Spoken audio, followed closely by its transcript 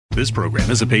This program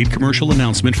is a paid commercial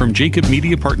announcement from JAKIB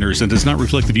Media Partners and does not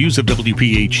reflect the views of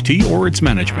WPHT or its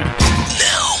management.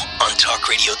 Now, on Talk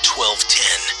Radio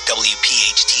 1210,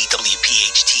 WPHT,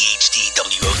 WPHT, HD,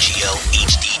 WOGL,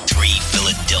 HD3,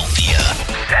 Philadelphia.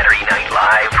 Saturday Night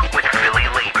Live with Philly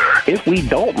Labor. If we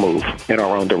don't move in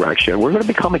our own direction, we're going to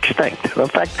become extinct. In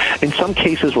fact, in some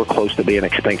cases, we're close to being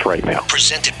extinct right now.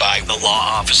 Presented by the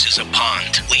law offices of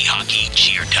Pond, Lehocky,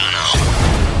 Giordano.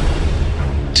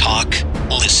 Talk,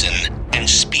 listen, and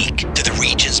speak to the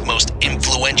region's most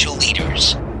influential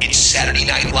leaders. It's Saturday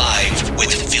Night Live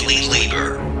with Philly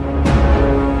Labor.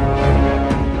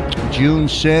 June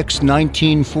 6,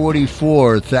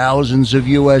 1944, thousands of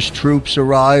U.S. troops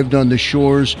arrived on the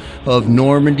shores of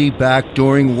Normandy back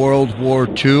during World War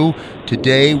II.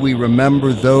 Today, we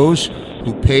remember those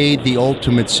who paid the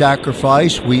ultimate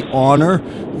sacrifice. We honor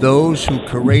those who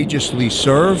courageously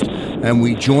served, and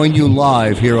we join you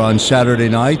live here on Saturday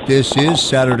night. This is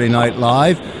Saturday Night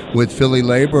Live with Philly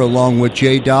Labor, along with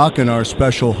J-Doc and our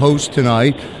special host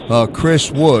tonight,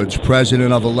 Chris Woods,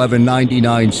 president of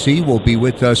 1199C, will be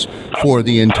with us for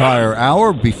the entire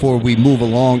hour. Before we move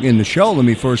along in the show, let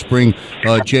me first bring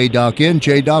J-Doc in.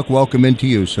 J-Doc, welcome into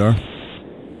you, sir.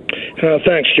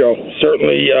 Thanks, Joe.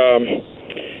 Certainly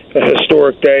a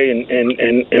historic day,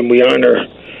 and we honor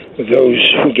those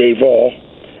who gave all,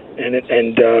 and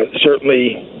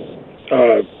certainly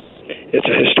it's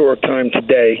a historic time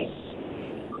today.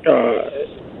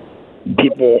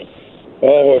 People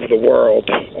all over the world,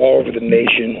 all over the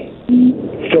nation,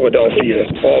 Philadelphia,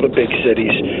 all the big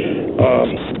cities,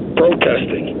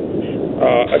 protesting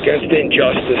against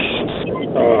injustice,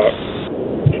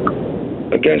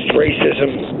 against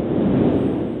racism,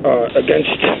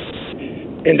 against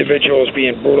individuals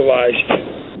being brutalized,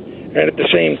 and at the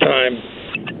same time,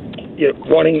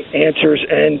 wanting answers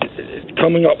and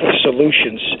coming up with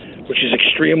solutions, which is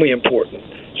extremely important,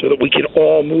 so that we can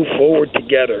all move forward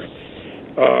together.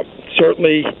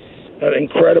 Certainly an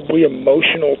incredibly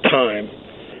emotional time.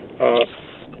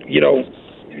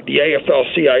 The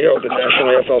AFL-CIO, the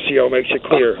National AFL-CIO, makes it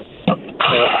clear.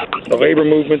 The labor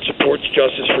movement supports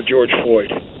justice for George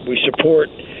Floyd. We support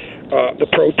the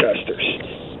protesters.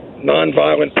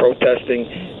 Nonviolent protesting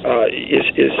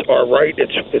is our right.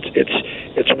 It's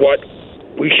what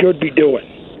we should be doing.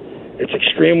 It's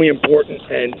extremely important,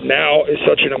 and now is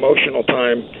such an emotional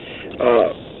time.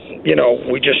 We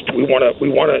want to.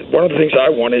 One of the things I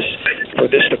want is for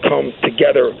this to come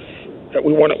together. That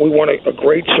we want a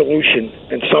great solution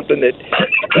and something that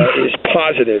is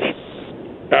positive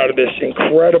out of this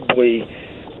incredibly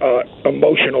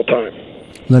emotional time.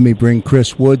 Let me bring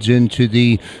Chris Woods into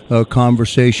the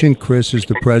conversation. Chris is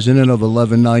the president of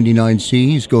 1199C.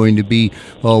 He's going to be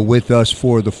with us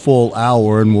for the full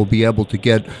hour, and we'll be able to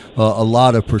get a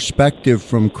lot of perspective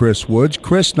from Chris Woods.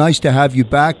 Chris, nice to have you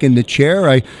back in the chair.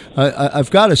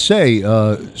 I've got to say,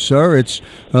 sir, it's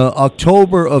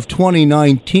October of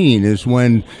 2019 is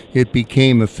when it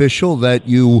became official that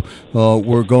you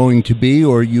were going to be,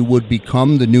 or you would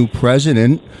become, the new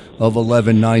president of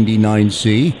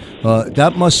 1199C.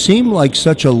 That must seem like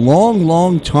such a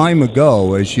long time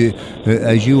ago, as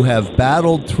you have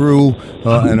battled through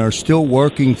and are still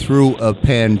working through a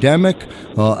pandemic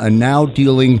and now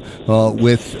dealing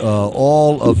with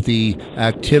all of the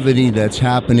activity that's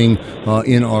happening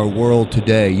in our world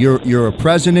today. You're a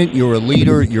president, you're a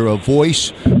leader, you're a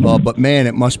voice, but man,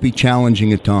 it must be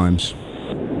challenging at times.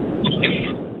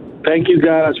 Thank you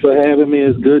guys for having me.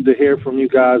 It's good to hear from you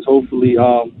guys. Hopefully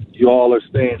you all are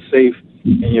staying safe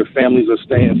and your families are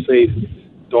staying safe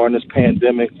during this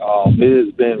pandemic. It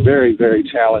has been very, very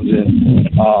challenging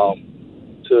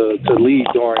to lead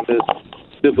during this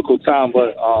difficult time.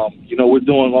 But, we're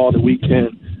doing all that we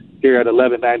can here at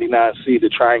 1199C to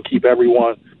try and keep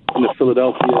everyone in the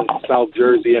Philadelphia, South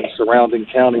Jersey, and surrounding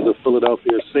counties of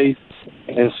Philadelphia safe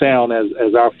and sound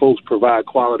as our folks provide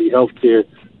quality health care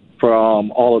for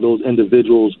all of those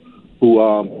individuals who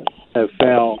have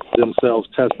found themselves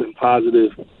testing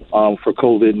positive for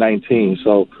COVID-19.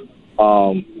 So,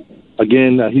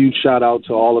 again, a huge shout out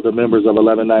to all of the members of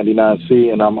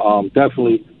 1199C, and I'm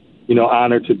definitely,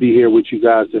 honored to be here with you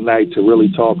guys tonight to really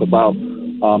talk about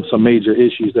some major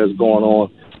issues that's going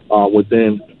on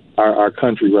within our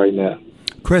country right now.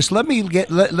 Chris, let me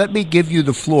give you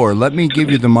the floor. Let me give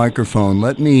you the microphone.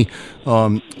 Let me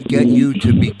get you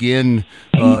to begin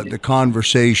the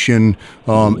conversation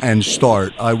and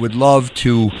start. I would love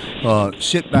to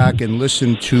sit back and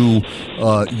listen to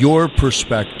your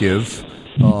perspective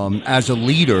as a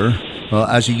leader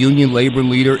as a union labor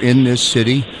leader in this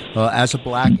city, as a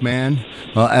black man,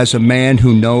 as a man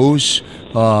who knows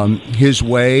his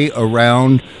way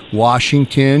around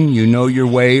Washington. You know your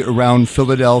way around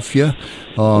Philadelphia.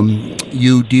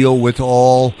 You deal with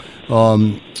all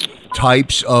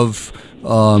types of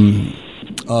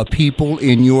people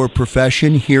in your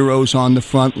profession, heroes on the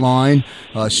front line,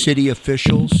 city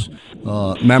officials,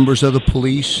 members of the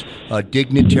police,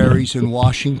 dignitaries in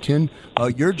Washington.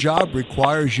 Your job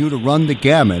requires you to run the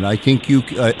gamut. I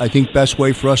think best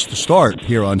way for us to start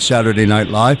here on Saturday Night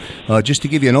Live, just to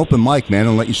give you an open mic, man,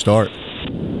 and let you start.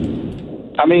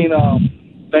 I mean,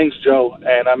 thanks, Joe.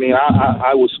 And I mean,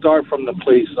 I would start from the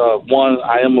place of, one,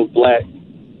 I am a black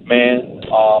man.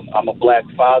 I'm a black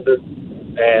father.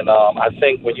 And I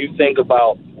think when you think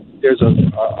about, there's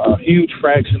a huge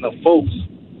fraction of folks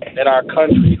in our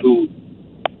country who,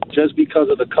 just because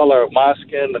of the color of my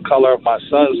skin, the color of my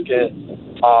son's skin,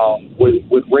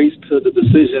 would race to the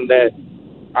decision that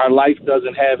our life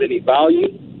doesn't have any value.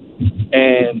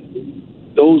 And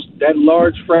that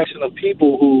large fraction of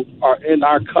people who are in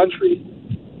our country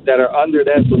that are under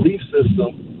that belief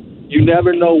system, you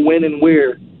never know when and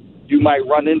where you might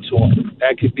run into them.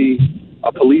 That could be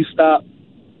a police stop.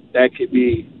 That could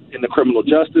be in the criminal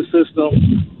justice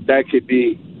system. That could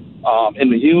be in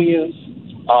the unions.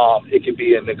 It could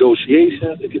be in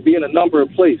negotiations. It could be in a number of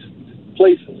places.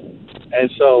 And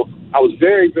so I was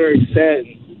very, very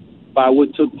saddened by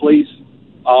what took place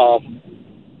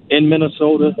in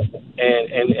Minnesota,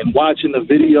 and watching the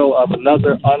video of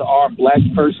another unarmed black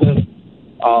person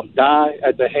die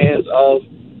at the hands of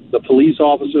the police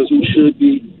officers who should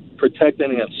be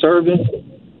protecting and serving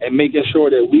and making sure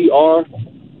that we are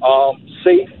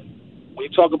safe. When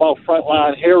you talk about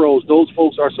frontline heroes, those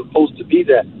folks are supposed to be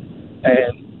that.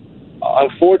 And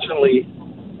unfortunately,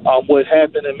 what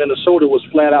happened in Minnesota was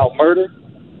flat out murder,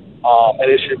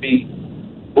 and it should be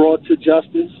brought to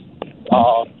justice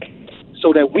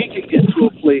so that we can get to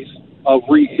a place of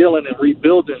re-healing and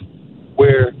rebuilding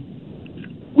where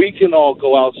we can all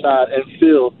go outside and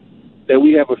feel that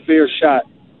we have a fair shot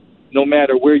no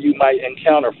matter where you might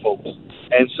encounter folks.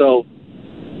 And so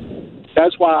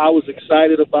that's why I was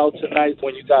excited about tonight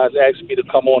when you guys asked me to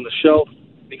come on the show,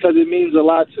 because it means a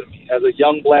lot to me as a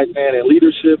young black man in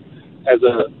leadership, as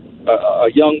a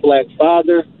young black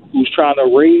father who's trying to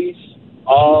raise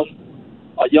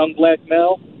a young black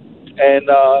male. And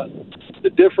the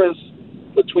difference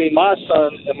between my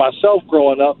son and myself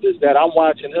growing up is that I'm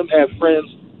watching him have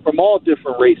friends from all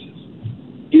different races.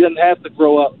 He didn't have to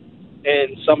grow up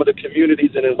in some of the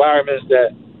communities and environments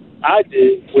that I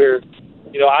did, where,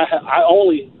 you know, I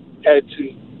only had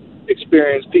to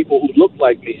experience people who looked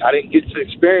like me. I didn't get to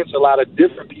experience a lot of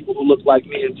different people who looked like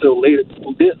me until later,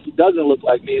 who doesn't look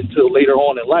like me until later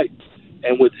on in life.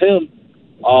 And with him,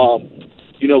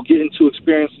 you know, getting to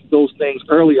experience those things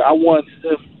earlier, I want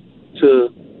him to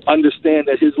understand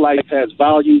that his life has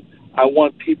value. I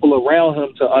want people around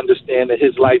him to understand that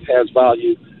his life has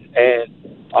value. And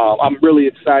I'm really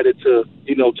excited to,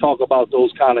 you know, talk about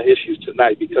those kind of issues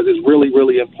tonight, because it's really,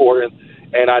 really important.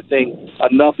 And I think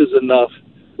enough is enough.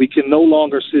 We can no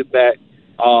longer sit back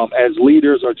as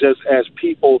leaders or just as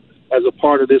people, as a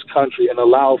part of this country, and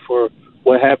allow for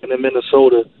what happened in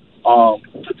Minnesota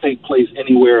to take place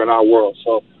anywhere in our world.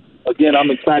 So, again,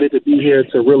 I'm excited to be here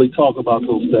to really talk about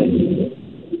those things.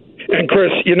 And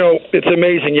Chris, you know, it's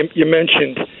amazing. You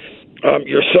mentioned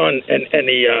your son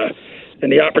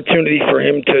and the opportunity for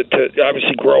him to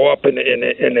obviously grow up in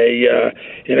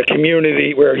a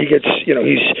community where he gets, you know,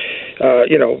 he's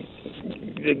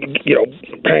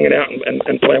hanging out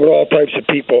and playing with all types of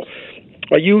people.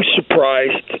 Are you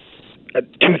surprised at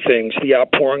two things: the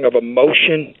outpouring of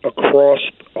emotion across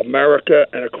America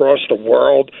and across the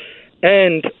world,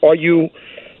 and are you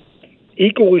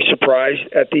equally surprised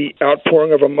at the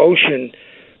outpouring of emotion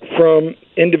from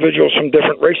individuals from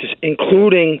different races,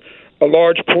 including a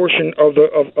large portion of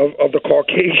the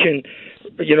Caucasian,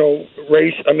 you know,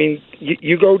 race? I mean,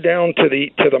 you go down to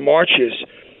the marches,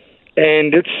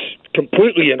 and it's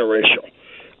completely interracial.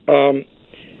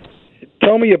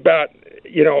 Tell me about,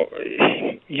 you know,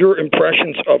 your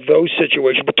impressions of those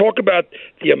situations. But talk about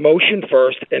the emotion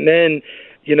first, and then,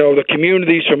 you know, the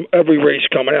communities from every race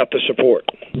coming out to support.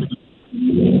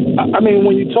 I mean,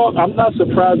 when you talk, I'm not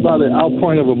surprised by the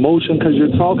outpouring of emotion, because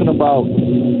you're talking about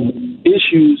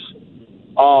issues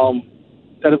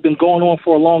that have been going on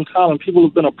for a long time, and people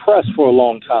have been oppressed for a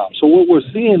long time. So what we're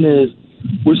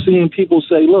seeing people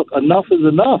say, look, enough is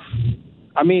enough.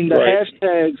 I mean, the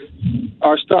hashtags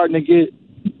are starting to get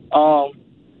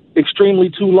extremely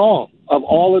too long, of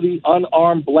all of the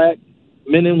unarmed black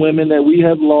men and women that we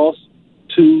have lost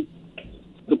to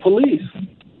the police.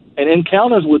 and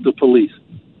encounters with the police.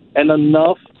 And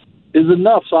enough is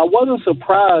enough. So I wasn't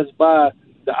surprised by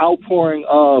the outpouring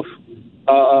of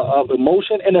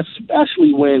emotion, and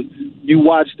especially when you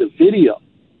watch the video.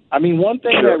 I mean, one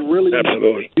thing that really,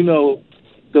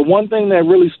 the one thing that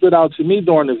really stood out to me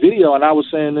during the video, and I was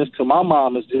saying this to my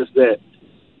mom, is just that,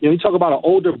 you talk about an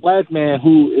older black man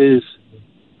who is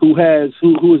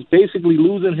basically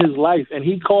losing his life, and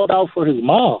he called out for his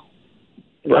mom.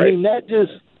 Right. I mean, that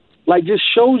just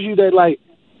shows you that, like,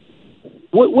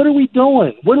 what are we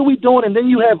doing? What are we doing? And then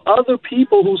you have other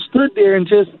people who stood there and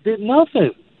just did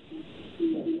nothing.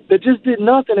 That just did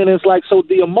nothing. And it's like, so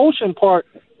the emotion part,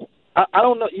 I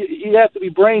don't know. You have to be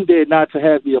brain dead not to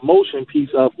have the emotion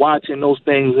piece of watching those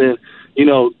things and,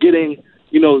 getting,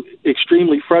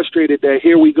 extremely frustrated that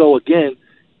here we go again.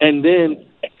 And then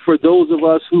for those of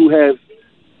us who have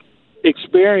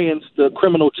experienced the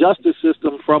criminal justice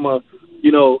system from an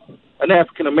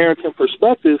African-American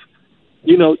perspective,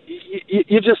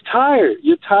 you're just tired.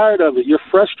 You're tired of it. You're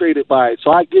frustrated by it.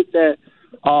 So I get that.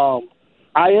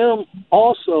 I am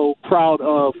also proud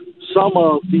of some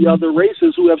of the other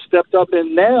races who have stepped up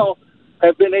and now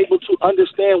have been able to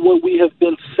understand what we have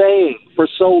been saying for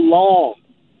so long.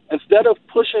 Instead of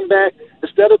pushing back,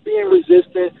 instead of being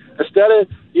resistant, instead of,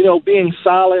 being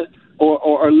silent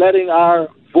or letting our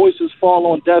voices fall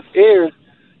on deaf ears,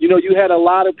 you had a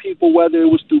lot of people, whether it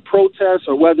was through protests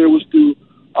or whether it was through,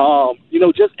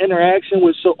 just interaction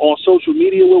on social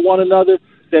media with one another,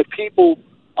 that people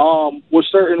were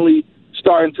certainly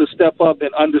starting to step up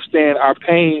and understand our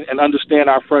pain and understand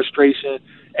our frustration.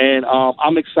 And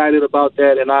I'm excited about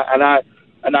that.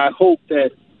 And I hope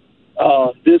that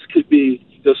this could be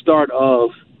the start of,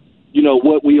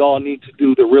 what we all need to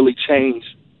do to really change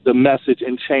the message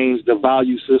and change the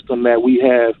value system that we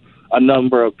have a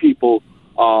number of people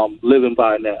living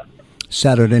by now.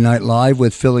 Saturday Night Live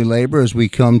with Philly Labor as we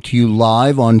come to you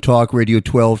live on Talk Radio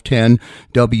 1210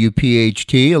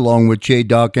 WPHT along with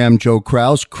J-Doc M. Joe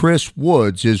Kraus. Chris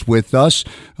Woods is with us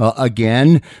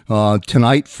again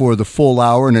tonight for the full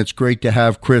hour, and it's great to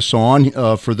have Chris on.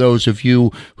 For those of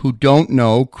you who don't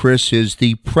know, Chris is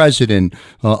the president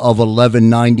of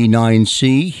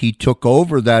 1199C. He took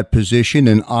over that position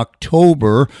in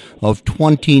October of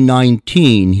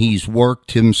 2019. He's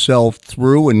worked himself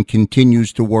through and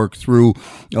continues to work through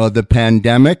the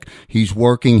pandemic. He's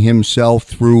working himself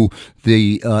through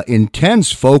the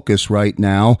intense focus right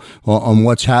now on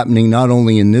what's happening not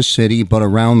only in this city but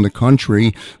around the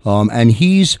country. And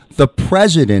he's the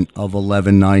president of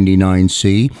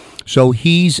 1199C. So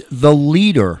he's the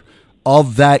leader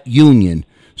of that union.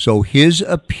 So his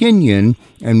opinion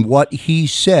and what he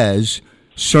says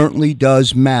certainly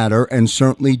does matter and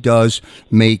certainly does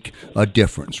make a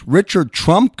difference. Richard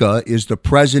Trumka is the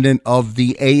president of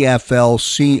the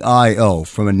AFL-CIO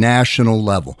from a national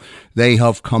level. They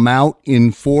have come out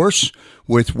in force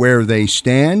with where they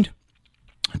stand.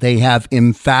 They have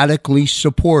emphatically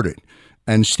supported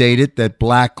and stated that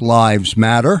Black Lives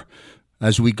Matter.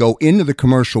 As we go into the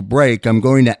commercial break, I'm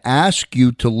going to ask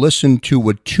you to listen to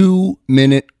a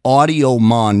 2-minute audio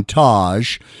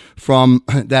montage from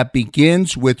that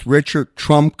begins with Richard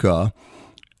Trumka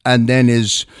and then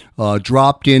is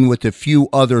dropped in with a few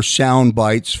other sound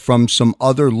bites from some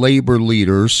other labor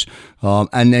leaders.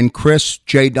 And then Chris,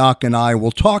 J-Doc, and I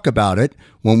will talk about it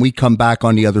when we come back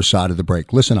on the other side of the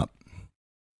break. Listen up.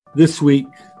 This week,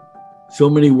 so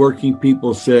many working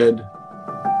people said,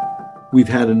 we've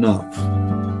had enough.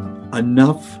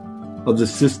 Enough of the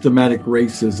systematic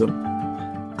racism.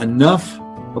 Enough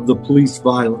of the police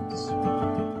violence.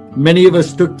 Many of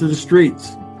us took to the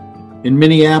streets. In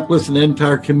Minneapolis, an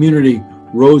entire community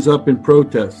rose up in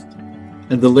protest,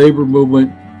 and the labor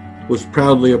movement was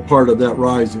proudly a part of that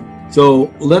rising.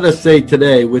 So let us say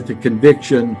today with a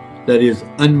conviction that is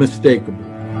unmistakable,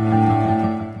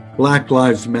 Black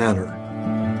Lives Matter.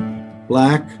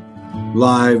 Black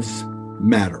Lives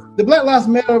Matter. The Black Lives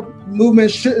Matter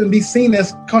movement shouldn't be seen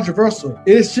as controversial.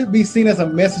 It should be seen as a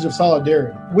message of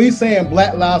solidarity. We saying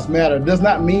Black Lives Matter does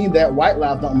not mean that white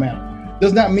lives don't matter.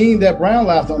 Does not mean that brown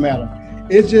lives don't matter.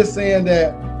 It's just saying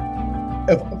that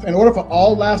if, in order for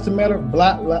all lives to matter,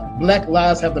 black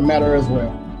lives have to matter as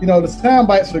well. The sound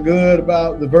bites are good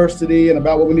about diversity and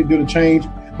about what we need to do to change.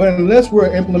 But unless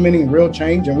we're implementing real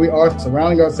change and we are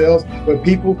surrounding ourselves with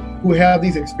people who have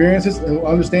these experiences and who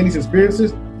understand these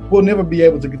experiences, we'll never be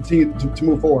able to continue to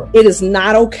move forward. It is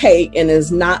not okay and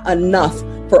is not enough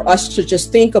for us to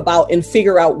just think about and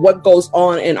figure out what goes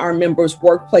on in our members'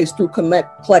 workplace through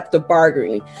collective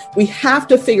bargaining. We have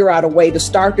to figure out a way to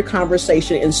start the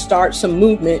conversation and start some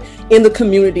movement in the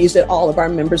communities that all of our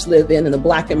members live in the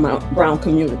Black and brown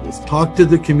communities. Talk to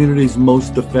the communities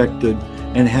most affected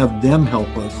and have them help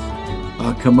us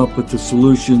come up with the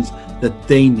solutions that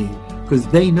they need, because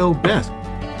they know best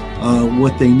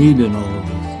what they need in all of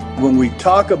this. When we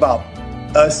talk about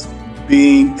us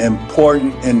being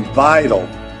important and vital,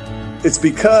 it's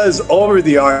because over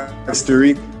the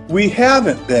history, we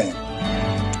haven't been.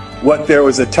 There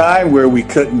was a time where we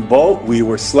couldn't vote, we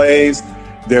were slaves.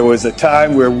 There was a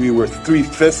time where we were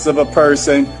 3/5 of a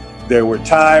person. There were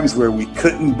times where we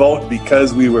couldn't vote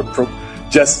because we were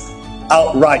just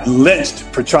outright lynched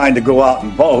for trying to go out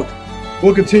and vote.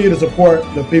 We'll continue to support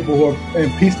the people who are in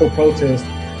peaceful protest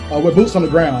with boots on the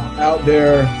ground out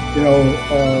there,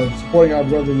 supporting our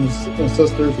brothers and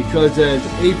sisters. Because as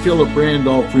A. Philip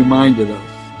Randolph reminded us,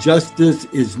 justice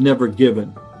is never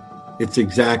given, it's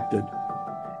exacted.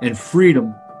 And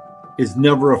freedom is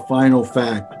never a final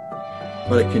fact,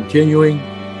 but a continuing,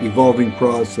 evolving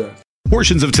process.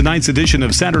 Portions of tonight's edition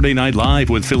of Saturday Night Live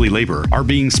with Philly Labor are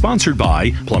being sponsored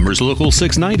by Plumbers Local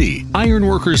 690,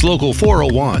 Ironworkers Local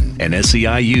 401, and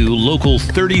SEIU Local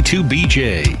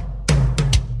 32BJ.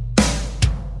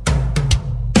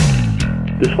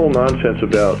 This whole nonsense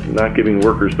about not giving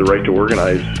workers the right to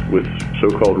organize with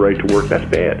so-called right to work, that's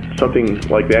bad. Something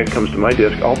like that comes to my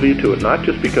desk, I'll veto it, not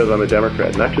just because I'm a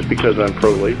Democrat, not just because I'm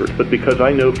pro-labor, but because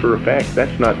I know for a fact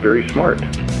that's not very smart.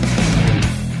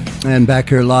 And back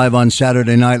here live on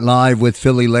Saturday Night Live with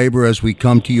Philly Labor as we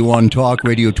come to you on Talk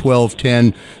Radio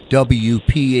 1210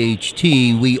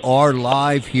 WPHT. We are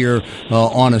live here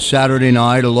on a Saturday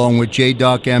night along with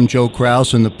J-Doc M. Joe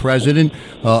Kraus, and the president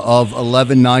of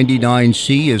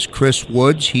 1199C is Chris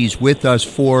Woods. He's with us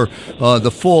for the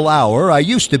full hour. I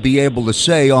used to be able to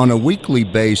say on a weekly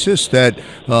basis that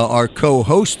our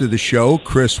co-host of the show,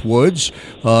 Chris Woods,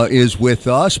 is with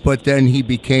us, but then he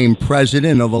became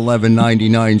president of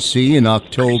 1199C in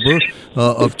October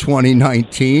of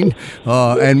 2019,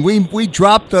 and we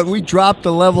dropped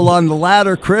the level on the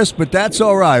ladder, Chris. But that's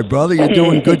all right, brother. You're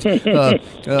doing good.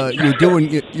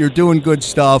 You're doing good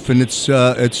stuff, and it's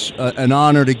an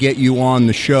honor to get you on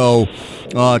the show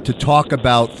to talk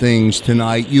about things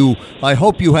tonight. I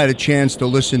hope you had a chance to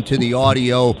listen to the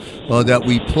audio that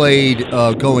we played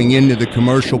going into the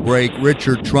commercial break.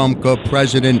 Richard Trumka,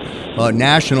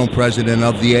 national president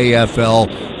of the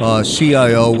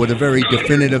AFL-CIO, with a very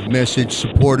definitive message,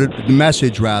 supported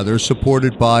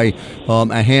by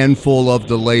a handful of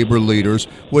the labor leaders.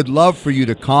 Would love for you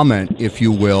to comment, if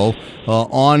you will,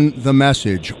 on the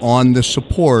message, on the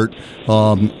support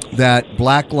that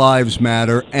Black Lives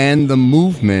Matter and the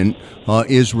movement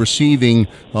is receiving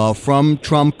from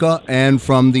Trumka and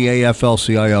from the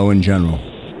AFL-CIO in general.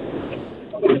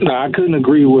 No, I couldn't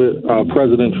agree with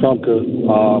President Trumka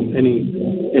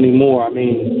anymore. I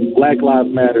mean, Black Lives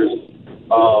Matter,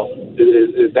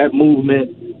 that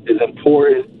movement is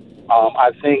important.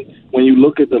 I think when you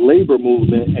look at the labor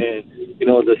movement and,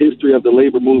 the history of the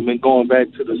labor movement going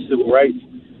back to the civil rights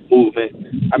movement,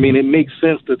 I mean, it makes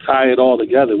sense to tie it all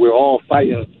together. We're all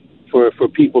fighting for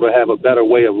people to have a better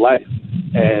way of life.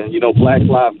 And, Black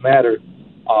Lives Matter,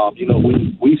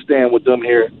 we stand with them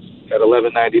here at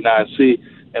 1199C,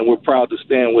 and we're proud to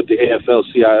stand with the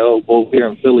AFL-CIO, both here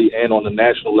in Philly and on the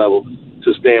national level,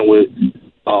 to stand with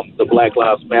the Black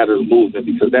Lives Matter movement,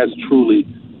 because that's truly,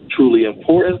 truly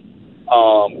important.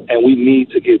 And we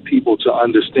need to get people to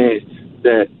understand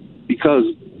that because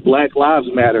Black Lives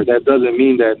Matter, that doesn't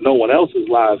mean that no one else's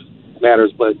lives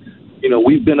matters. But,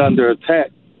 we've been under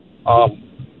attack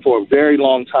for a very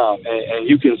long time, and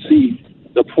you can see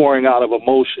the pouring out of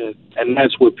emotion, and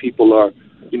that's what people are,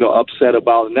 upset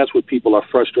about, and that's what people are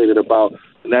frustrated about,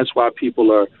 and that's why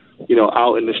people are,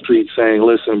 out in the streets saying,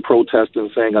 listen,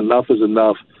 protesting, saying enough is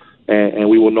enough, and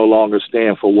we will no longer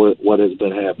stand for what has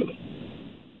been happening.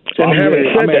 So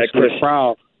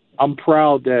I'm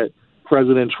proud that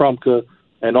President Trumka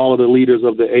and all of the leaders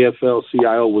of the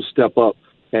AFL-CIO will step up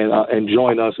and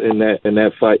join us in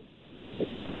that fight.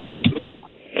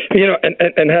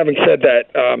 And having said that,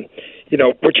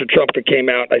 Richard Trumka came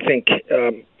out, I think,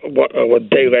 what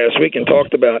day last week, and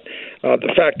talked about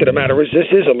the fact of the matter is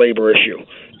this is a labor issue,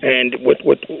 and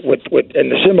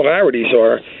and the similarities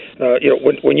are,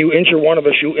 when you injure one of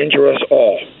us, you injure us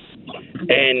all,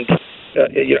 and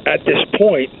at this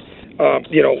point,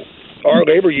 our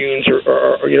labor unions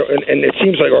are and it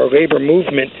seems like our labor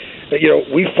movement,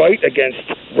 we fight against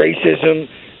racism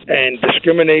and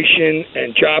discrimination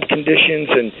and job conditions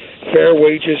and fair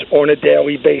wages on a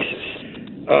daily basis.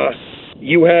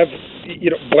 You have,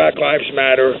 Black Lives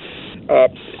Matter.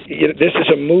 This is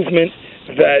a movement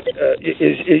that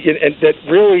and that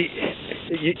really,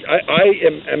 I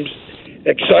am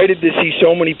excited to see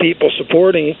so many people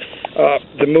supporting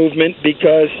the movement,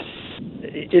 because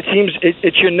it seems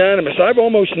it's unanimous. I've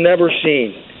never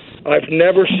seen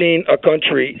a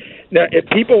country. Now, if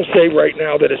people say right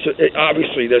now that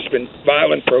obviously there's been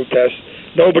violent protests,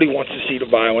 nobody wants to see the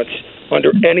violence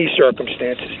under any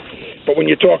circumstances. But when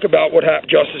you talk about what happened,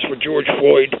 justice for George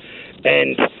Floyd,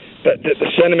 and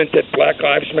the sentiment that Black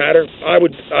Lives Matter, I'd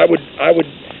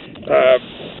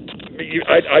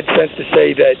sense to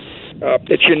say that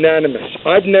it's unanimous.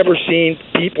 I've never seen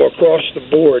people across the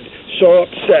board so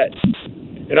upset,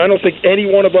 and I don't think any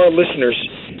one of our listeners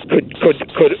could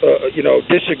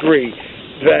disagree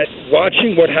that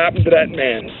watching what happened to that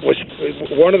man was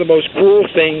one of the most cruel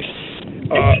things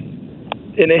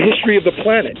in the history of the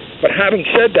planet. But having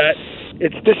said that,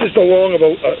 this is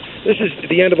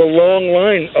the end of a long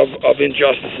line of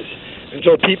injustices, and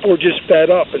so people are just fed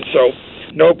up. And so,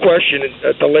 no question,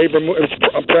 the labor.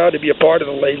 I'm proud to be a part of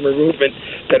the labor movement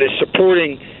that is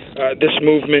supporting this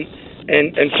movement,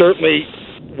 and certainly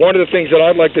one of the things that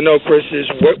I'd like to know, Chris, is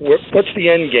what's the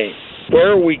end game?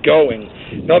 Where are we going?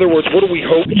 In other words, what do we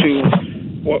hope to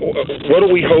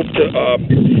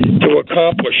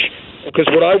accomplish? Because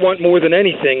what I want more than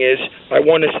anything is I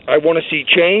want to see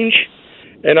change,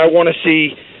 and I want to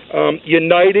see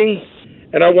uniting,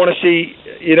 and I want to see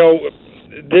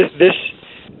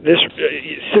this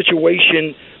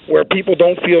situation where people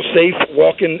don't feel safe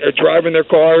walking or driving their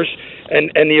cars,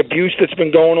 and the abuse that's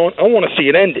been going on. I want to see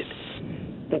it ended.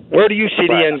 Where do you see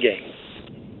the end game?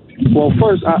 Well,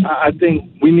 first, I think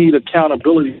we need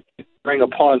accountability to bring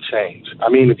upon change. I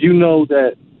mean, if you know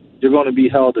that you're going to be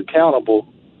held accountable,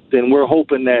 then we're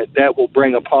hoping that will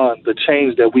bring upon the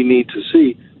change that we need to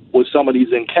see with some of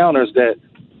these encounters that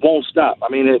won't stop. I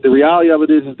mean, the reality of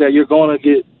it is that you're going to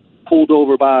get pulled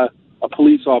over by a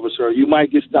police officer. You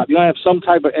might get stopped. You might have some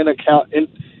type of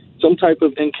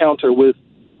encounter with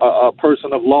a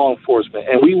person of law enforcement,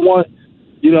 and we want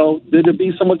there to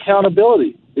be some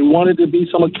accountability. We wanted to be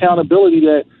some accountability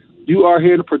that you are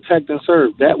here to protect and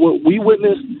serve. That what we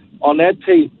witnessed on that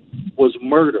tape was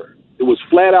murder. It was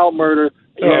flat out murder.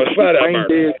 To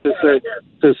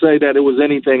say that it was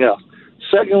anything else.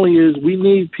 Secondly, is we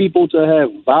need people to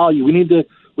have value.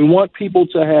 We want people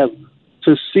to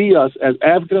see us as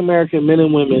African American men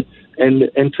and women,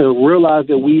 and to realize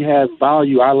that we have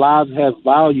value. Our lives have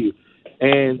value,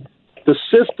 and the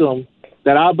system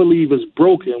that I believe is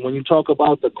broken when you talk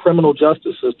about the criminal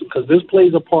justice system, because this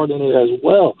plays a part in it as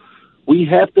well. We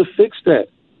have to fix that.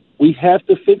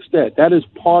 That is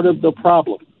part of the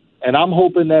problem. And I'm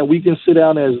hoping that we can sit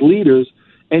down as leaders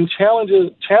and challenge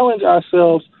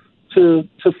ourselves to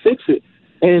fix it.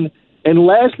 And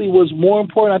lastly, what's more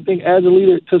important, I think, as a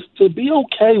leader, to be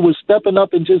okay with stepping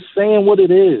up and just saying what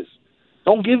it is.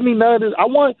 Don't give me none of this. I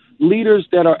want leaders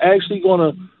that are actually going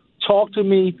to talk to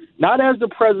me, not as the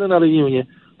president of the union,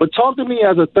 but talk to me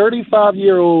as a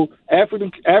 35-year-old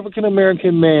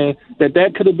African-American man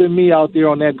that could have been me out there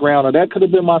on that ground, or that could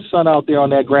have been my son out there on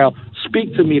that ground.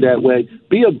 Speak to me that way.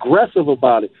 Be aggressive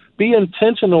about it. Be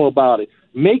intentional about it.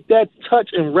 Make that touch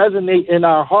and resonate in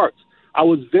our hearts. I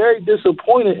was very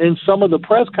disappointed in some of the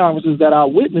press conferences that I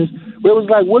witnessed where it was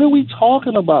like, what are we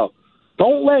talking about?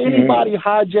 Don't let anybody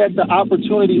hijack the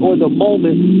opportunity or the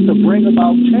moment to bring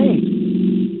about change.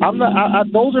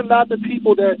 Those are not the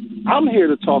people that I'm here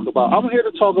to talk about. I'm here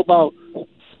to talk about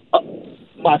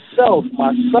myself,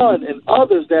 my son, and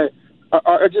others that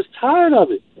are just tired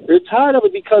of it. They're tired of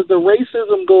it because the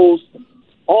racism goes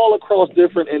all across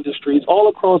different industries, all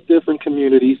across different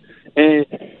communities, and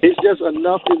it's just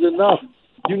enough is enough.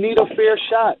 You need a fair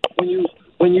shot when you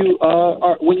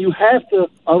have to,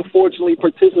 unfortunately,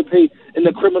 participate in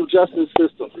the criminal justice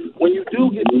system. When you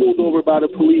do get pulled over by the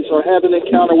police or have an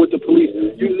encounter with the police,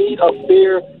 you need a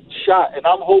fair shot. And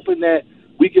I'm hoping that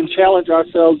we can challenge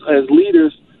ourselves as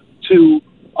leaders to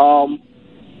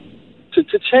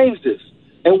change this.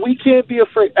 And we can't be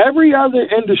afraid. Every other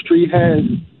industry has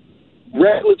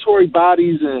regulatory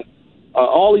bodies and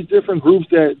all these different groups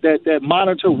that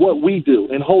monitor what we do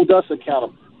and hold us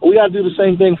accountable. We got to do the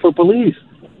same thing for police.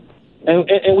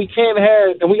 And we can't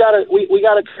have, and we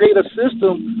gotta create a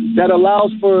system that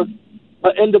allows for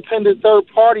an independent third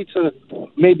party to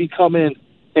maybe come in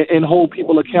and hold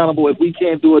people accountable if we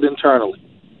can't do it internally.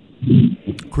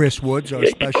 Chris Woods, our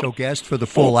special guest for the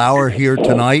full hour here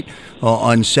tonight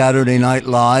on Saturday Night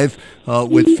Live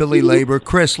with Philly Labor.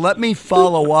 Chris, let me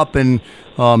follow up and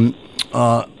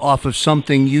off of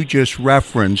something you just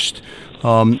referenced,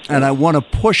 and I want to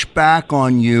push back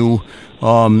on you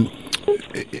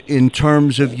in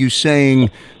terms of you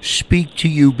saying, speak to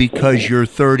you because you're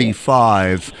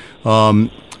 35,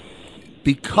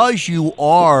 because you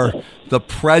are the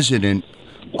president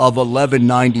of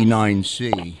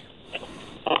 1199C.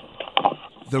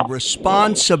 the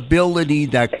responsibility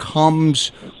that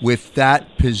comes with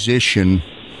that position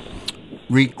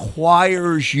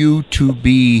requires you to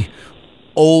be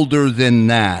older than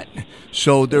that.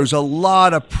 So there's a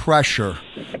lot of pressure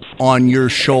on your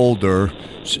shoulder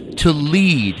to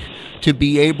lead, to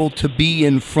be able to be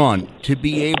in front, to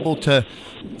be able to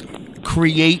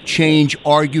create change,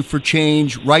 argue for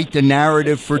change, write the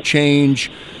narrative for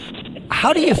change.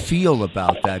 How do you feel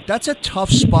about that? That's a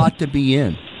tough spot to be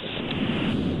in.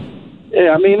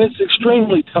 Yeah, I mean, it's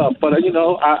extremely tough, but,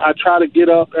 I try to get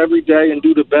up every day and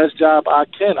do the best job I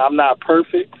can. I'm not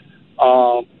perfect.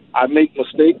 I make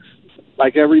mistakes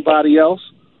like everybody else.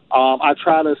 I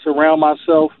try to surround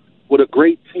myself with a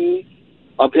great team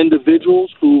of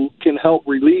individuals who can help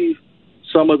relieve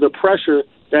some of the pressure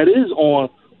that is on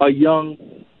a young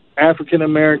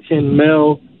African-American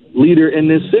male leader in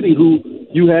this city, who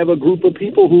you have a group of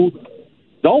people who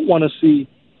don't want to see,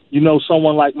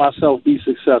 someone like myself be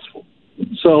successful.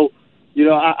 So,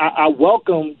 I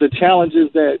welcome the challenges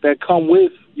that come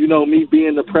with, me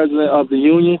being the president of the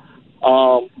union.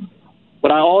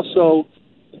 But I also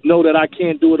know that I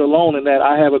can't do it alone, and that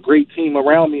I have a great team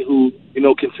around me who,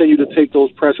 continue to take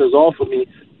those pressures off of me,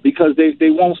 because they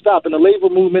won't stop. And the labor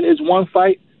movement is one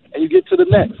fight, and you get to the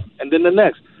next, and then the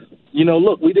next.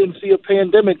 Look, we didn't see a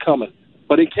pandemic coming,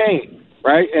 but it came,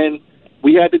 right? And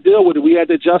we had to deal with it. We had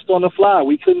to adjust on the fly.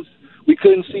 We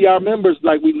couldn't see our members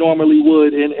like we normally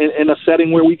would in a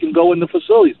setting where we can go in the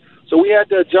facilities. So we had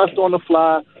to adjust on the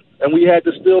fly, and we had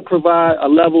to still provide a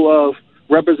level of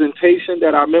representation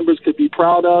that our members could be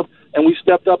proud of, and we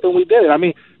stepped up and we did it. I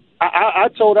mean, I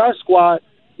told our squad,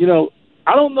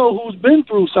 I don't know who's been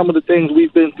through some of the things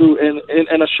we've been through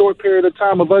in a short period of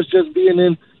time of us just being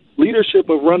in leadership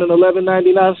of running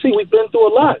 1199C. We've been through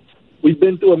a lot. We've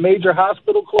been through a major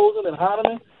hospital closing in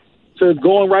Hahnemann to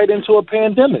going right into a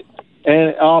pandemic.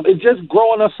 And it's just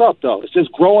growing us up, though. It's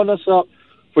just growing us up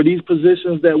for these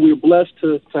positions that we're blessed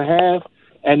to have,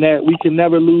 and that we can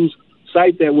never lose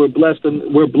sight that we're blessed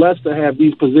to have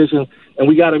these positions. And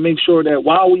we got to make sure that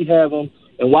while we have them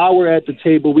and while we're at the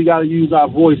table, we got to use our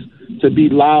voice to be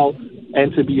loud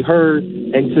and to be heard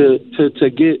and to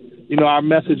get our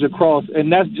message across.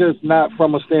 And that's just not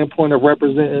from a standpoint of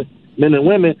representing men and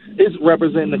women. It's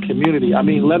representing the community. I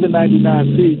mean,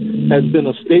 1199C has been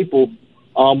a staple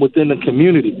within the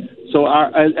community. So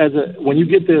when you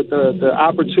get the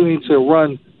opportunity to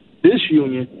run this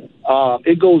union,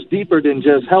 it goes deeper than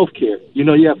just healthcare.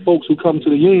 You have folks who come to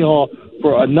the union hall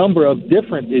for a number of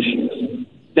different issues,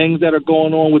 things that are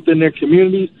going on within their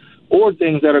communities or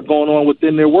things that are going on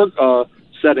within their work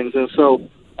settings. And so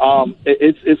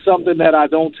it's something that I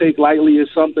don't take lightly.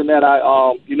 It's something that I,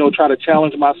 try to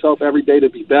challenge myself every day to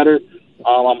be better.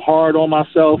 I'm hard on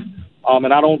myself,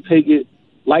 and I don't take it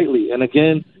lightly. And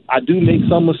again, I do make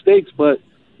some mistakes, but,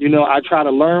 I try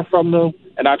to learn from them,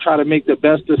 and I try to make the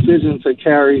best decision to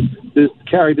carry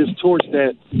this torch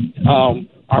that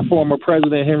our former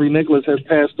president, Henry Nicholas, has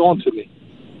passed on to me.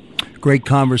 Great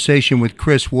conversation with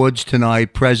Chris Woods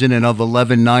tonight, president of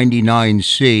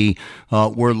 1199C.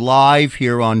 We're live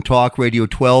here on Talk Radio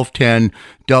 1210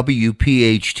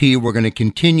 WPHT. We're going to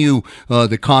continue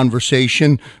the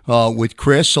conversation with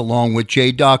Chris along with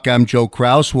J-Doc. I'm Joe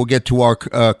Kraus. We'll get to our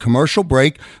commercial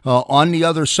break on the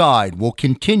other side. We'll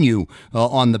continue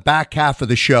on the back half of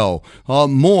the show.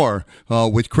 More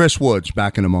with Chris Woods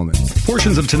back in a moment.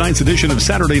 Portions of tonight's edition of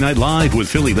Saturday Night Live with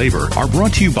Philly Labor are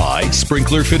brought to you by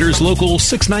Sprinkler Fitters Local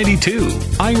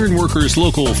 692, Iron Workers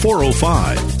Local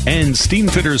 405, and Steam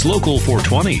Fitters Local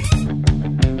 420.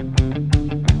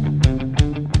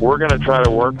 We're going to try to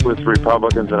work with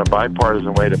Republicans in a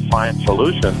bipartisan way to find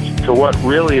solutions to what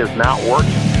really is not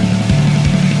working.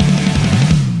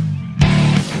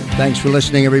 Thanks for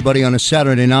listening, everybody, on a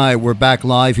Saturday night. We're back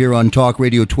live here on Talk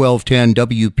Radio 1210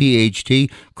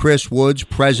 WPHT. Chris Woods,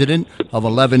 president of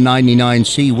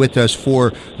 1199C, with us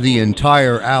for the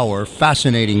entire hour.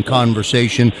 Fascinating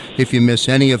conversation. If you miss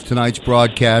any of tonight's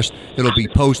broadcast, it'll be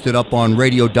posted up on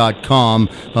radio.com,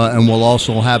 and we'll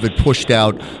also have it pushed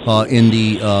out in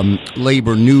the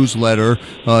labor newsletter.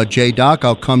 J-Doc,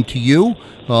 I'll come to you.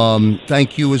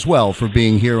 Thank you as well for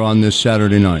being here on this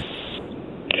Saturday night.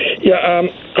 Yeah,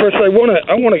 Chris, I want to,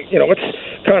 let's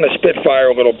kind of spitfire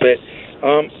a little bit.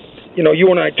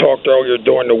 You and I talked earlier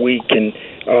during the week, and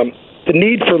the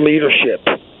need for leadership.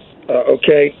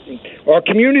 Okay, our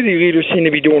community leaders seem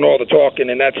to be doing all the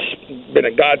talking, and that's been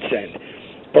a godsend.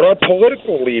 But our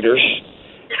political leaders,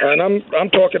 and I'm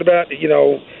talking about, in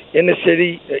the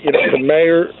city, the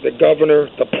mayor, the governor,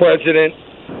 the president.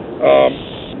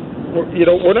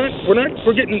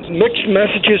 We're getting mixed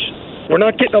messages. We're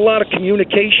not getting a lot of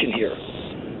communication here.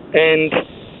 And,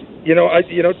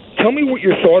 Tell me what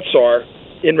your thoughts are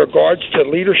in regards to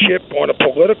leadership on a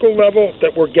political level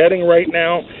that we're getting right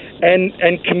now, and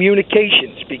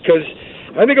communications, because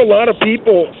I think a lot of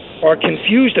people are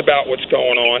confused about what's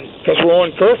going on because we're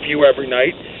on curfew every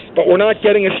night, but we're not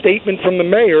getting a statement from the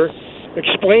mayor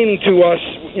explaining to us,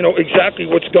 exactly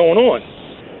what's going on.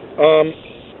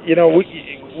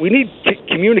 We need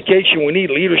communication. We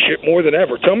need leadership more than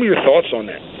ever. Tell me your thoughts on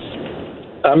that.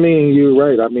 I mean, you're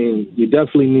right. I mean, you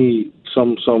definitely need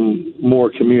some more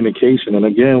communication. And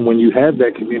again, when you have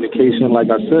that communication, like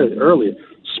I said earlier,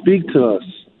 speak to us.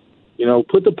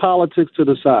 Put the politics to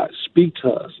the side. Speak to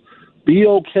us. Be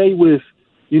okay with,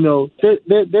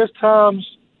 there's times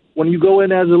when you go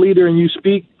in as a leader and you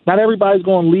speak, not everybody's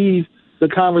going to leave the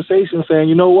conversation saying,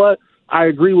 you know what, I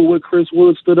agree with what Chris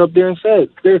Wood stood up there and said.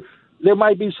 There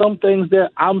might be some things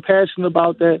that I'm passionate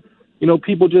about that,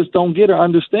 people just don't get or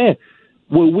understand.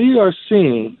 What we are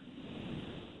seeing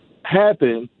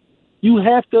happen, you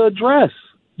have to address.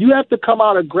 You have to come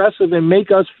out aggressive and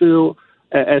make us feel,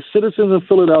 as citizens of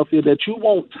Philadelphia, that you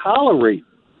won't tolerate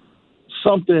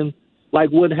something like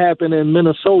what happened in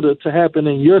Minnesota to happen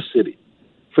in your city.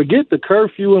 Forget the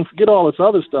curfew and forget all this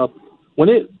other stuff.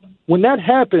 When that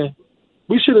happened,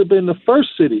 we should have been the first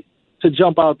city to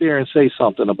jump out there and say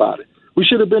something about it. We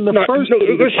should have been the first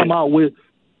city to come out with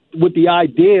the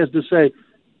ideas to say,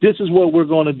 this is what we're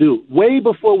going to do. Way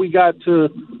before we got to,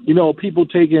 people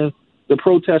taking the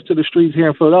protest to the streets here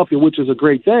in Philadelphia, which is a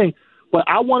great thing. But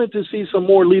I wanted to see some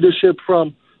more leadership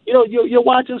from, you're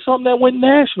watching something that went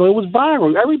national. It was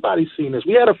viral. Everybody's seen this.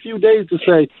 We had a few days to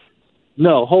say,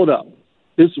 no, hold up.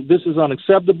 This is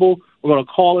unacceptable. We're going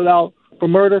to call it out for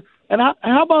murder. And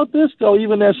how about this, though,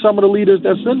 even as some of the leaders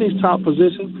that's in these top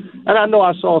positions, and I know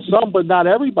I saw some, but not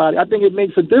everybody, I think it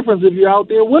makes a difference if you're out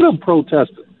there with them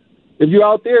protesting, if you're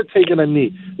out there taking a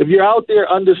knee, if you're out there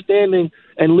understanding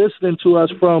and listening to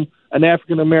us from an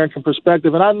African-American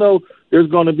perspective. And I know there's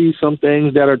going to be some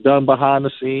things that are done behind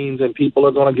the scenes, and people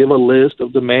are going to give a list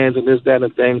of demands and this, that,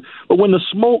 and thing. But when the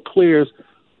smoke clears,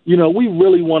 we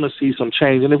really want to see some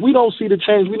change. And if we don't see the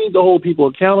change, we need to hold people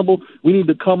accountable. We need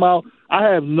to come out. I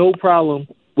have no problem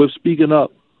with speaking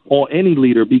up on any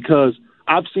leader, because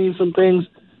I've seen some things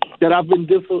that I've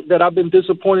been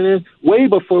disappointed in way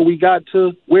before we got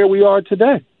to where we are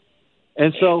today.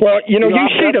 And so, you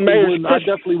see the mayors. I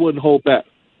definitely wouldn't hold back.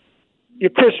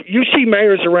 Chris, you see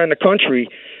mayors around the country.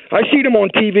 I see them on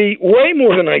TV way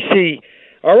more than I see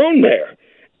our own mayor.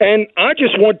 And I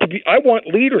just want I want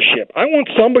leadership. I want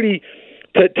somebody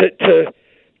to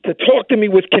talk to me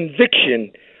with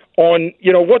conviction on,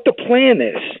 what the plan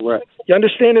is. Right. You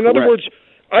understand? In other words,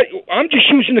 I'm just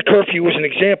using the curfew as an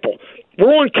example.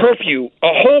 We're on curfew,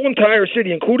 a whole entire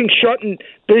city, including shutting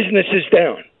businesses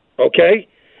down, okay?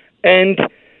 And,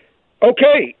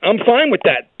 okay, I'm fine with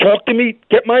that. Talk to me,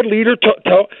 get my leader,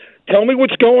 tell me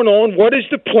what's going on, what is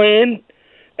the plan,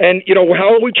 and,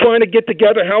 how are we trying to get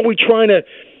together, how are we trying to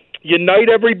unite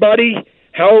everybody,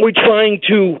 how are we trying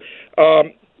to,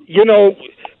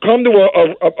 come to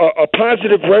a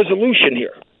positive resolution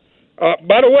here.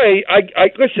 By the way,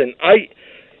 listen,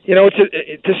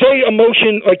 to say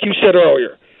emotion, like you said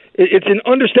earlier, it's an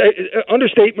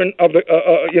understatement of the,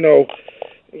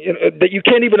 that you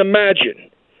can't even imagine.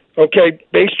 Okay,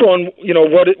 based on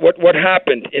what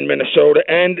happened in Minnesota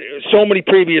and so many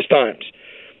previous times.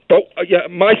 But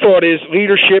my thought is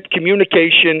leadership,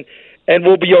 communication, and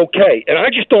we'll be okay. And I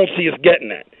just don't see us getting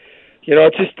that.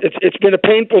 It's been a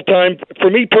painful time for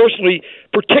me personally,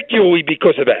 particularly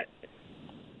because of that.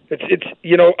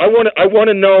 I want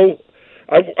to know.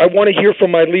 I want to hear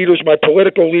from my leaders, my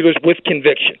political leaders, with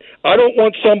conviction. I don't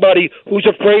want somebody who's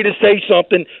afraid to say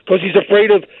something because he's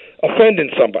afraid of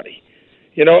offending somebody.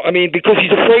 Because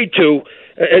he's afraid to,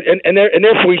 and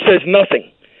therefore he says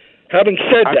nothing. Having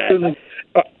said that,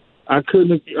 I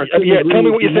couldn't agree tell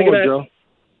me with what you you think more, of that. Joe.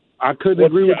 I couldn't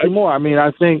agree with you more.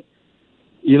 I think,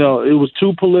 it was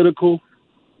too political.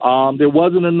 There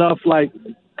wasn't enough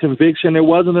conviction. There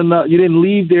wasn't enough. You didn't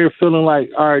leave there feeling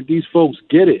like, all right, these folks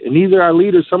get it. And these are our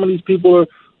leaders. Some of these people are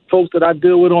folks that I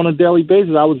deal with on a daily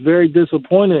basis. I was very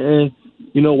disappointed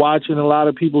in, watching a lot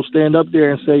of people stand up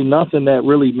there and say nothing that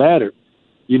really mattered.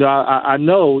 I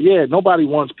know, nobody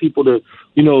wants people to,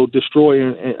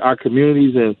 destroy our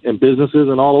communities and businesses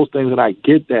and all those things, and I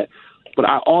get that. But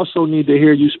I also need to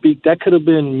hear you speak. That could have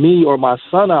been me or my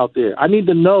son out there. I need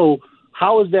to know,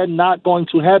 how is that not going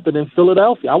to happen in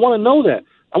Philadelphia? I want to know that.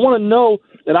 I want to know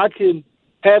that I can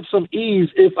have some ease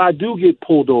if I do get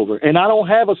pulled over and I don't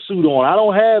have a suit on. I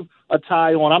don't have a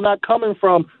tie on. I'm not coming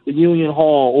from the Union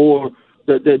Hall or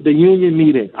the union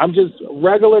meeting. I'm just a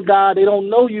regular guy. They don't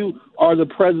know you are the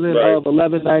president of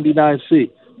 1199C.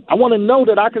 I want to know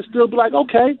that I can still be like,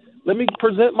 okay, let me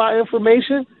present my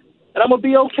information, and I'm gonna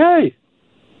be okay.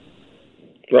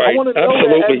 Right. I want to know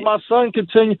that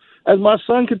as my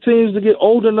son continues to get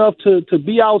old enough to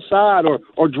be outside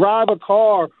or drive a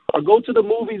car or go to the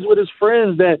movies with his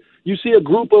friends, that you see a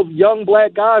group of young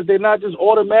black guys, they're not just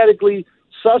automatically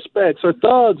suspects or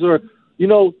thugs, or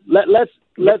let's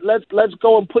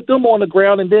go and put them on the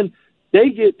ground, and then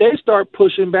they start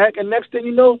pushing back, and next thing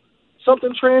you know,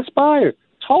 something transpired.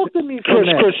 Talk to me for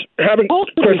that. Chris,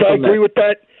 I agree with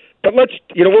that. But let's,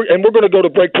 we're going to go to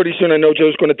break pretty soon. I know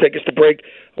Joe's going to take us to break.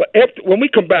 When we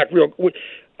come back, I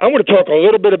want to talk a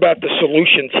little bit about the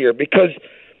solutions here, because,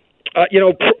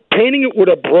 painting it with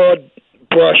a broad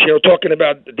brush, talking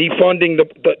about defunding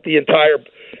the entire,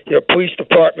 police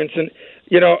departments, and,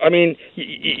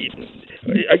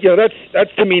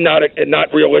 that's to me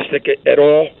not realistic at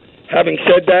all. Having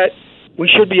said that, we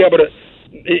should be able to,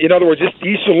 in other words,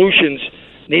 these solutions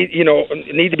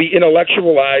need to be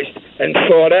intellectualized and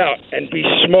thought out and be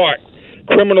smart.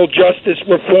 Criminal justice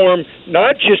reform,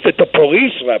 not just at the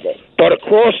police level, but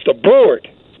across the board.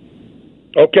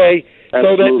 Okay?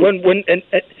 Absolutely. So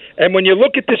that when you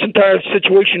look at this entire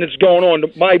situation that's going on,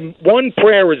 my one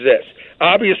prayer is this: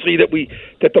 obviously that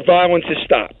the violence is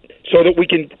stopped, so that we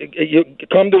can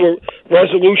come to a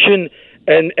resolution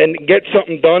and get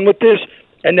something done with this,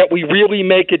 and that we really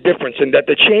make a difference, and that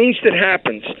the change that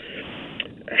happens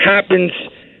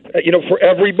for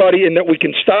everybody, and that we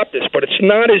can stop this. But it's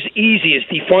not as easy as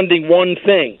defunding one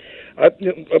thing.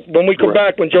 When we come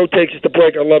back, when Joe takes us to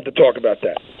break, I'd love to talk about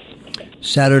that.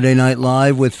 Saturday Night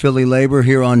Live with Philly Labor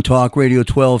here on Talk Radio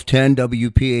 1210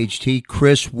 WPHT.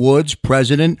 Chris Woods,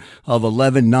 president of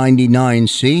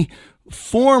 1199C,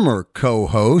 former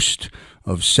co-host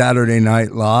of Saturday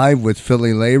Night Live with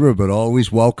Philly Labor, but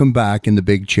always welcome back in the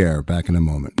big chair. Back in a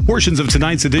moment. Portions of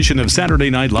tonight's edition of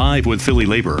Saturday Night Live with Philly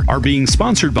Labor are being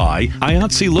sponsored by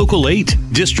IATSE Local 8,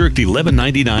 District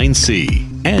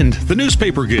 1199C, and the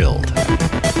Newspaper Guild.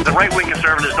 The right-wing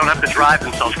conservatives don't have to drive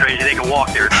themselves crazy. They can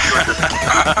walk there.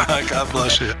 God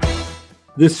bless you.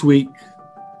 This week,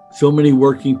 so many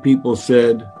working people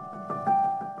said,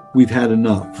 we've had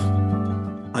enough.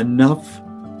 Enough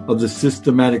of the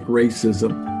systematic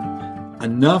racism,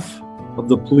 enough of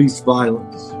the police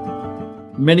violence.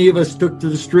 Many of us took to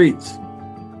the streets.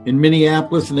 In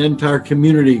Minneapolis, an entire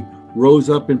community rose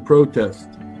up in protest,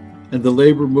 and the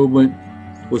labor movement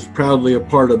was proudly a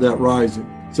part of that rising.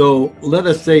 So let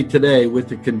us say today,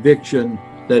 with a conviction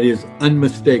that is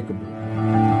unmistakable,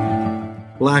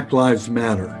 Black Lives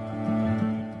Matter.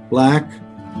 Black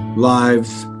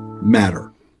Lives Matter.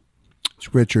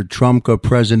 It's Richard Trumka,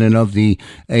 president of the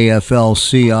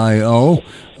AFL-CIO,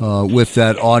 with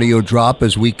that audio drop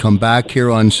as we come back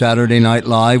here on Saturday Night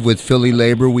Live with Philly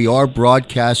Labor. We are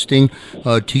broadcasting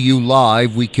to you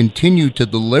live. We continue to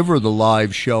deliver the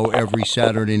live show every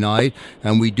Saturday night,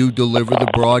 and we do deliver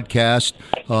the broadcast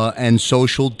and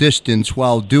social distance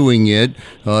while doing it.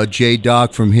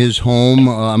 J-Doc from his home.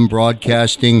 I'm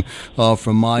broadcasting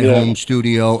from my home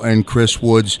studio, and Chris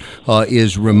Woods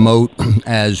is remote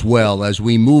as well. As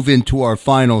we move into our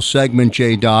final segment,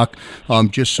 J-Doc,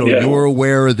 just so you're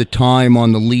aware of the time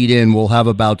on the lead-in, we'll have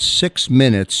about 6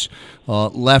 minutes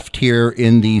left here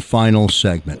in the final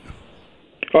segment.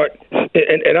 All right,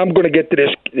 and I'm going to get to this,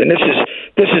 and this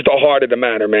is the heart of the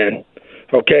matter, man.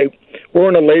 Okay, we're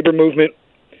in a labor movement,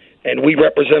 and we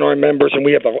represent our members, and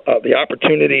we have the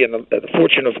opportunity and the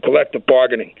fortune of collective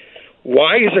bargaining.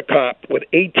 Why is a cop with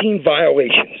 18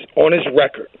 violations on his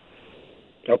record?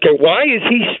 Okay, why is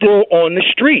he still on the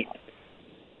street?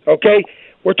 Okay,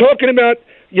 we're talking about,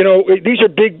 these are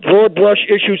big, broad brush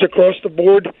issues across the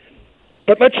board,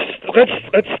 but let's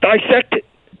dissect it.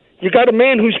 You got a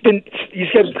man he's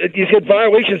had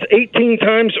violations 18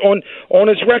 times on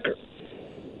his record.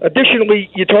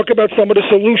 Additionally, you talk about some of the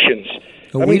solutions.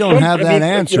 We don't have that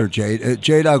answer,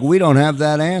 J-Dog. We don't have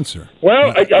that answer.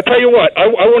 Well, I tell you what, I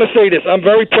want to say this. I'm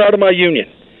very proud of my union.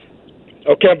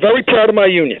 Okay, I'm very proud of my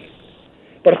union.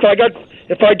 But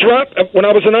when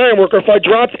I was an iron worker, if I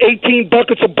dropped 18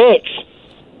 buckets of bolts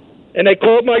and they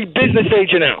called my business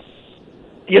agent out,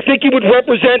 do you think he would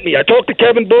represent me? I talked to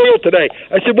Kevin Boyle today.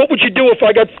 I said, what would you do if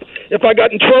I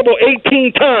got in trouble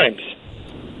 18 times?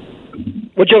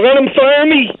 Would you let him fire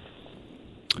me?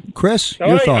 Chris,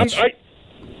 your thoughts?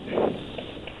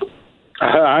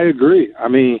 I agree. I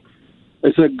mean,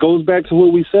 it goes back to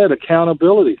what we said,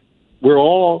 accountability. We're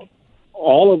all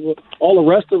the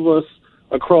rest of us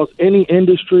across any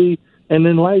industry and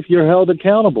in life, you're held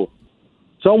accountable.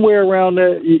 Somewhere around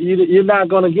there, you're not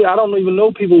going to get, I don't even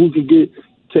know people who can get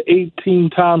to 18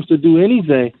 times to do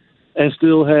anything and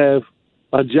still have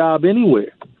a job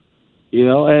anywhere. you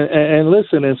know, and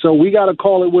listen. And so we got to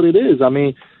call it what it is. I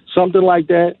mean, something like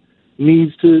that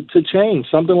needs to change.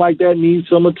 Something like that needs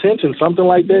some attention. Something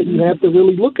like that you have to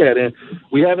really look at. And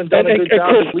we haven't done a good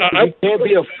job. Chris, we can't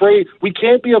be afraid. We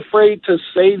can't be afraid to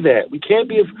say that. We can't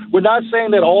be. We're not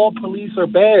saying that all police are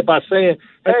bad by saying,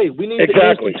 hey, we need to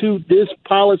institute this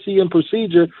policy and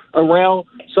procedure around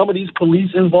some of these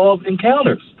police-involved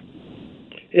encounters.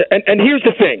 Yeah, and here's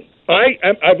the thing.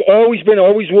 I've always been,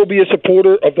 always will be a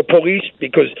supporter of the police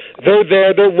because they're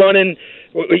there, they're running,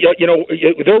 you know,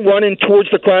 they're running towards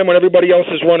the crime when everybody else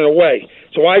is running away.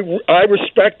 So I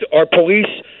respect our police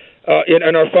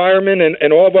and our firemen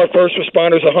and all of our first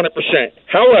responders 100%.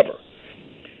 However,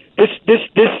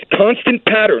 this constant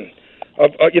pattern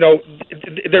of you know,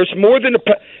 there's more than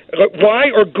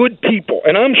why are good people,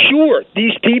 and I'm sure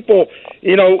these people,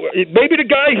 you know, maybe the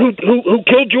guy who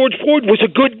killed George Floyd was a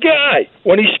good guy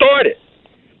when he started,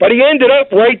 but he ended up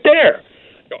right there.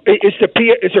 Is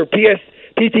there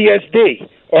PTSD?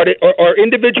 Are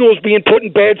individuals being put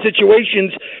in bad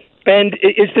situations, and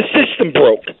is the system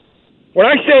broke? When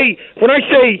I say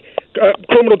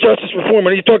criminal justice reform,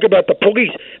 and you talk about the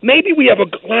police, maybe we have a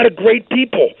lot of great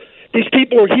people. These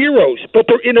people are heroes, but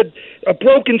they're in a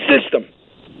broken system.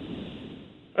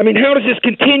 I mean, how does this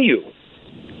continue?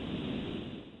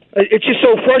 It's just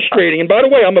so frustrating. And by the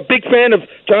way, I'm a big fan of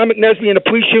John McNesby and the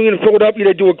police union in Philadelphia.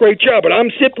 They do a great job. But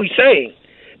I'm simply saying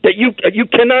that you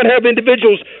cannot have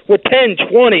individuals with 10,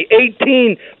 20,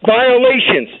 18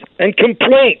 violations and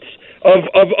complaints of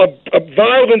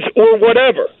violence or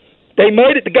whatever. The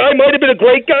guy might have been a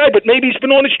great guy, but maybe he's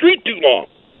been on the street too long.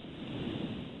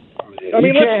 I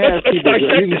mean, let's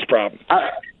dissect this problem.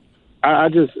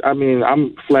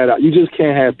 I'm flat out. You just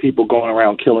can't have people going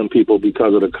around killing people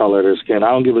because of the color of their skin.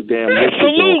 I don't give a damn.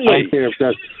 Absolutely.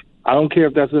 I don't care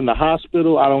if that's in the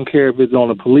hospital. I don't care if it's on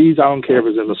the police. I don't care if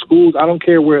it's in the schools. I don't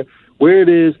care where it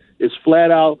is. It's flat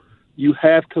out. You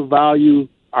have to value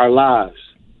our lives.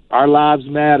 Our lives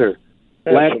matter.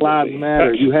 Black lives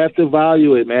matter. You have to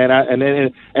value it, man. And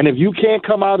if you can't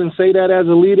come out and say that as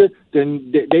a leader,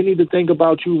 then they need to think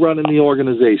about you running the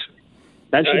organization.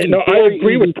 That should be I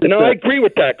agree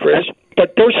with that, Chris.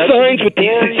 But there's signs with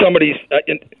some of these.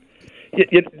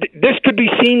 This could be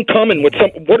seen coming with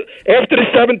after the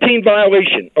 17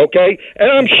 violation, okay? And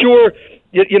I'm sure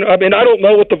I don't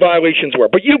know what the violations were,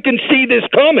 but you can see this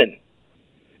coming.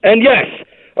 And yes,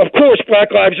 of course,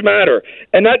 Black Lives Matter.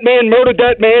 And that man murdered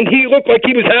that man. He looked like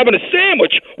he was having a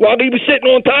sandwich while he was sitting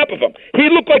on top of him. He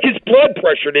looked like his blood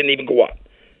pressure didn't even go up.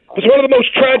 It was one of the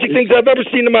most tragic things I've ever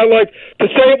seen in my life. To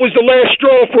say it was the last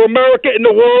straw for America in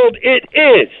the world, it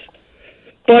is.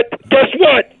 But guess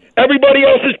what? Everybody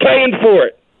else is paying for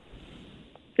it.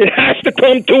 It has to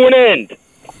come to an end.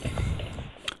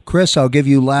 Chris, I'll give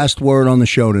you last word on the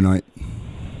show tonight.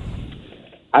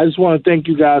 I just want to thank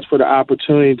you guys for the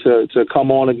opportunity to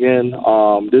come on again.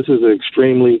 This is an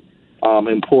extremely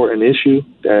important issue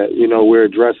that, we're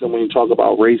addressing when you talk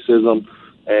about racism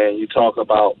and you talk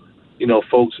about,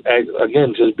 folks,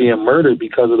 again, just being murdered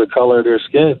because of the color of their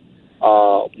skin.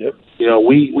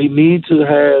 We need to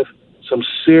have some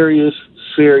serious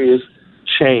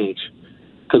change,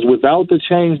 because without the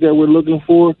change that we're looking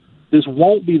for, this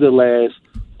won't be the last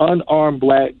unarmed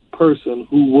black person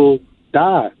who will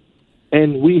die.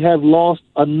 And we have lost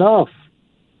enough.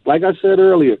 Like I said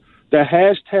earlier, the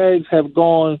hashtags have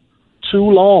gone too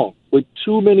long with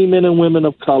too many men and women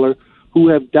of color who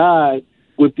have died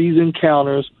with these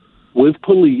encounters with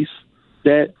police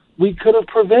that we could have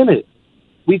prevented.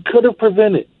 We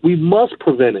must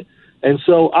prevent it. And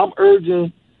so I'm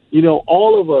urging,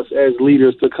 all of us as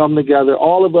leaders to come together,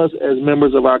 all of us as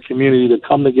members of our community to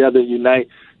come together, unite,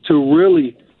 to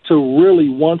really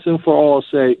once and for all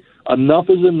say enough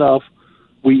is enough.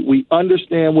 We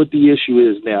understand what the issue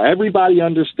is now. Everybody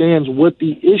understands what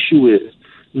the issue is.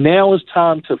 Now it's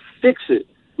time to fix it.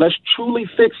 Let's truly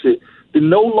fix it. Then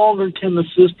no longer can the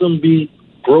system be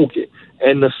broken.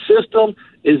 And the system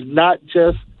is not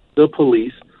just the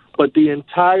police, but the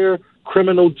entire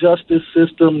criminal justice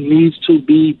system needs to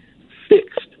be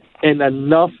fixed. And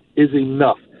enough is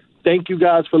enough. Thank you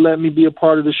guys for letting me be a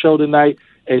part of the show tonight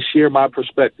and share my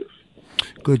perspective.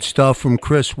 Good stuff from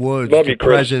Chris Woods, Love you,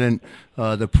 Chris.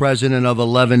 the president of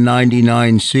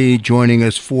 1199C, joining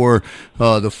us for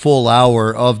the full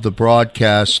hour of the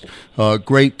broadcast.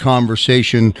 Great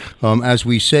conversation. As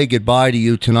we say goodbye to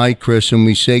you tonight, Chris, and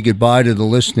we say goodbye to the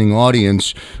listening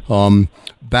audience,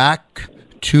 back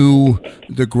to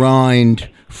the grind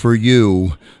for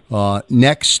you.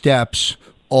 Next steps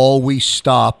always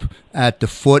stop at the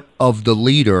foot of the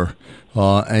leader.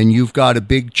 and you've got a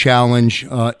big challenge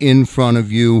in front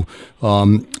of you.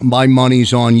 My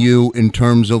money's on you in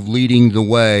terms of leading the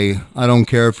way. I don't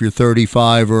care if you're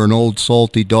 35 or an old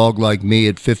salty dog like me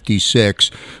at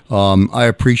 56. I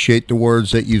appreciate the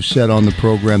words that you've said on the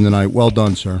program tonight. Well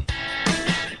done, sir.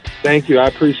 Thank you. I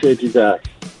appreciate you guys.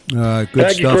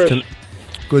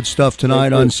 Good stuff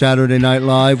tonight on Saturday Night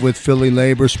Live with Philly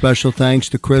Labor. Special thanks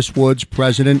to Chris Woods,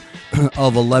 president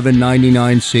of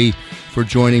 1199C, for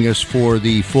joining us for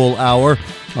the full hour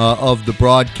of the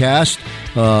broadcast,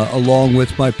 along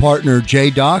with my partner,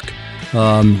 J-Doc,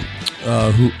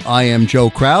 who I am Joe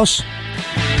Kraus.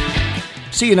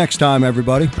 See you next time,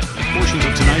 everybody. Portions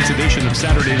of tonight's edition of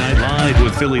Saturday Night Live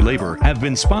with Philly Labor have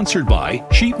been sponsored by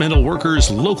Sheet Metal Workers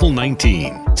Local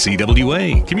 19,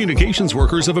 CWA, Communications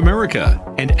Workers of America,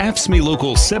 and AFSCME Local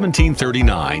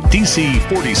 1739, DC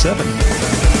 47.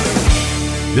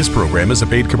 This program is a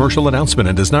paid commercial announcement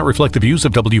and does not reflect the views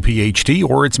of WPHT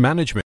or its management.